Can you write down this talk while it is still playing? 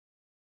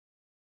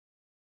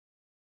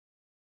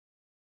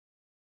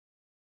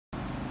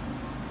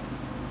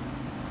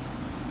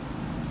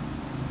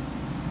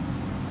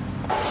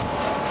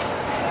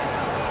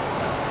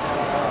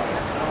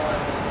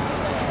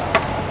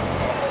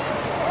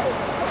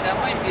that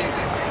might be a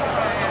good thing.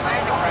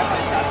 I had to grab my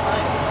test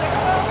line.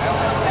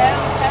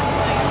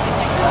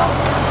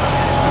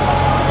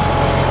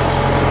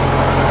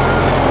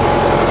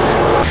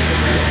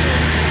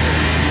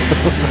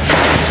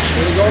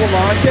 When you go to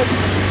launch it,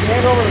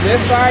 stand over to this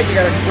side, you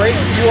got a great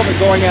view of it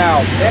going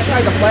out. That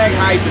side's a flag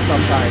hides it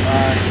sometimes.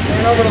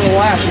 Stand over to the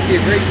left, you see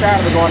a great shot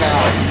of it going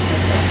out.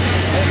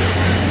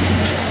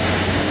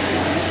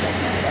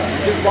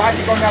 Just watch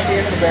it going out the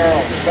end of the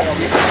barrel. Don't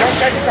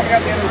catch it coming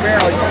out the end of the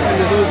barrel, you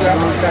lose it out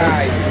the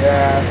side.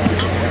 Yeah.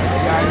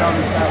 I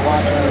noticed that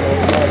watching it.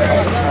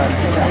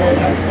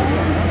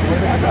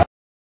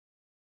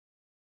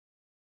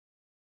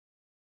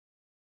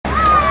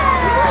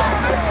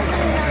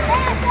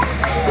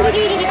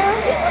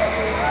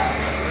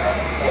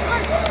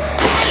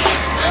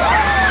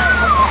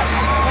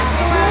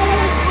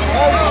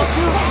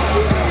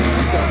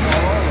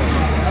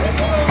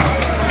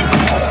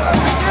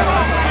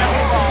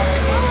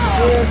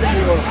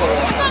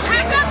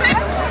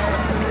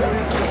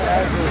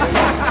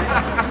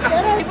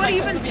 What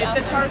even did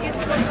the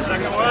targets?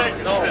 Second way?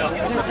 No.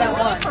 Just that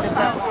one. Just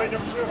that one.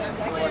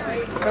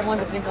 The one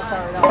that didn't go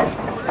far enough.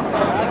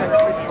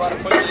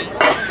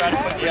 Try to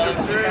put the other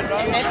three.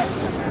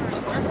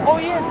 Oh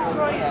yeah, that's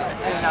right.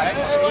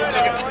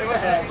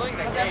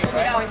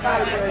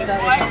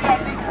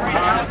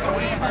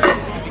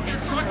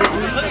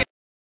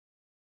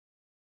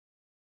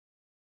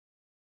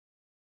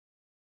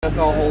 That's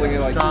all holding it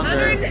like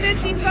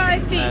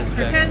 155 feet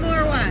for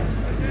Kenmore West.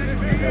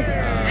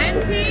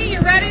 NT, you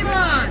ready,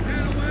 launch?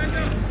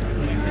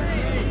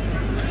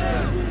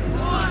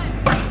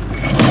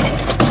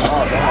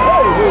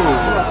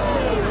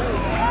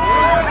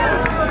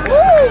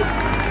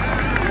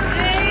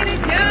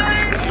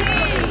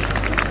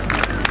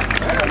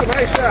 That was a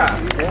nice shot.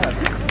 Yeah.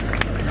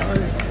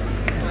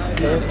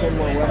 That was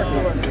Kenmore West.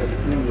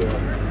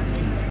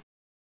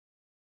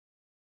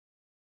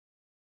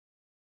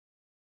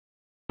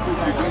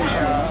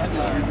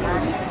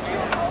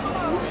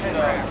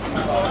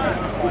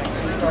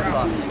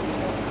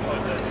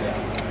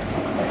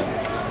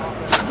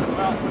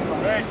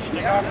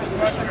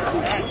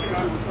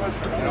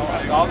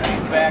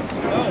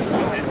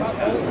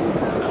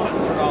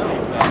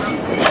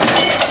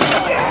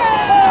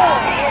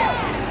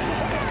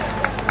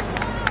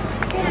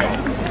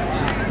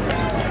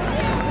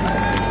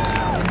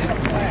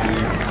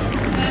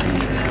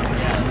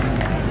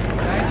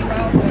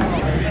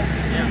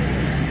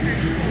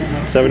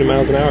 70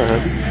 miles an hour, huh?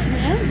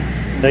 Yeah.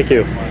 Thank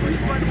you.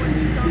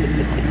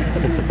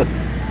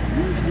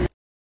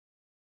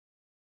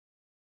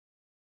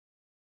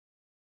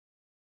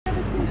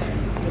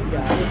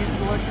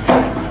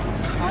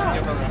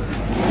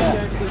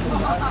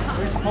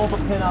 Hold the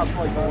pin up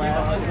like the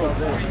last little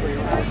bit.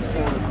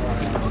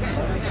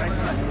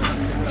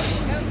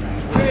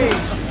 3,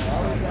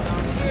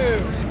 2,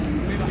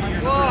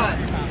 1.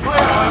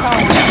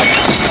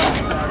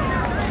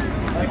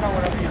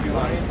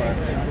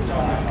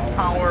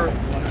 Power.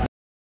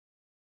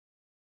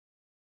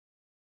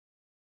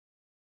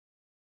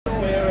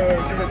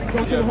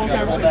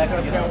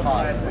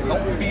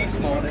 Don't be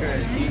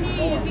smokers.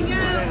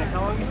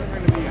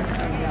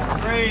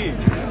 3,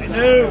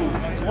 2,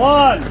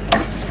 1.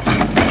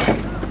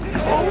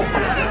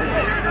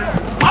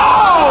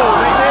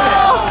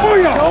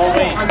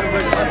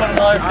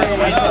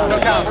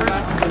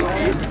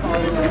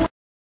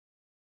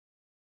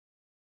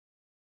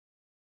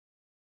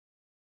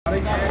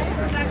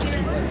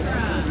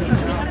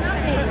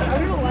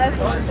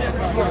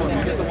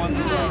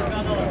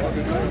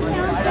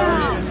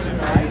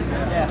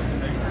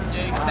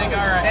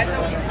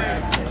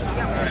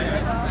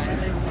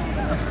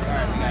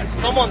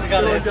 Someone's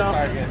got to hit the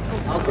target.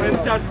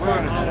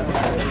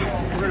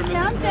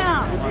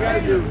 Countdown.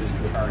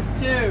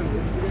 2,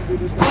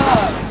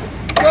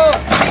 1, go!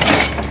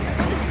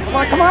 Come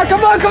on, come on,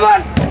 come on, come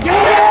on!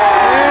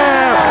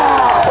 Yeah!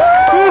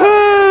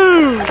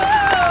 Woohoo!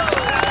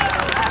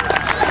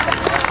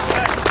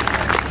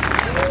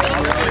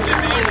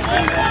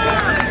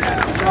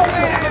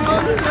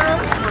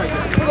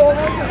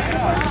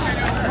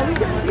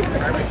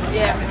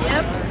 Yeah.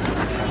 Yep.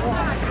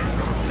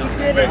 You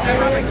did it.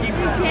 You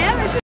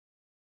can.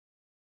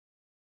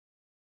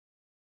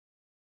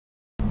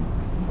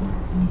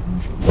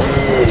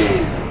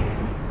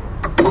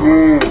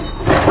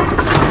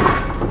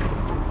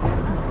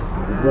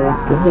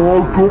 Come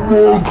on, come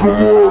on, come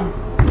on.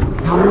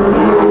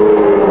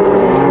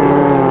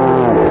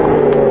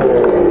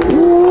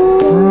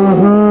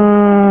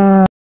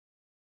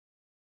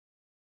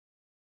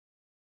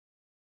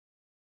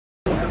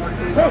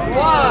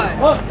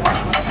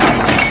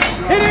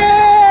 Hit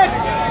it!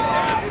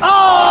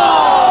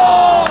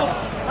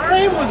 Oh! Our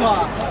aim was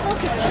off.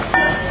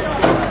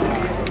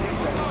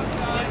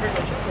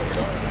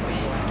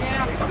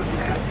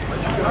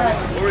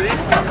 What were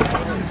these?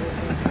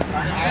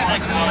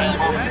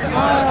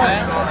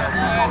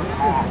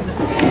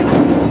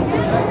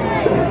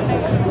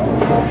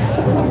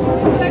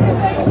 Second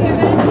place, we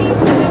have NT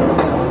for number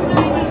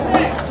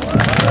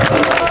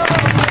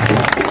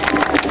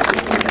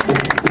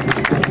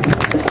 296.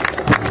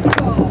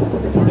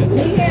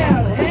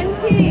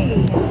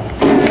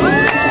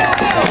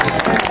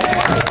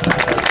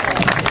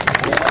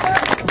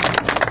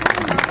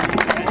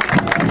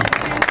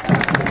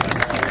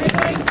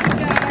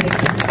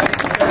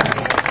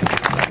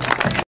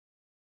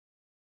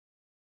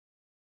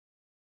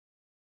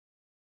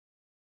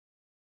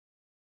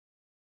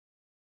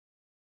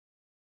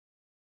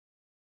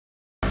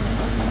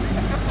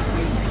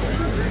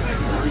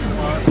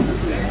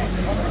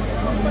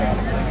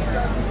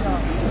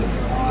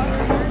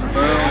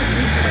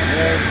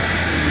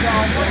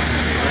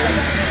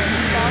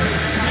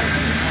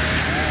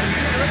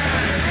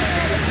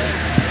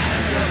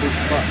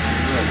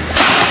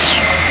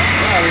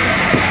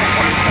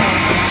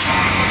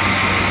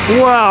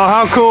 Wow,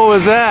 how cool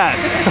was that?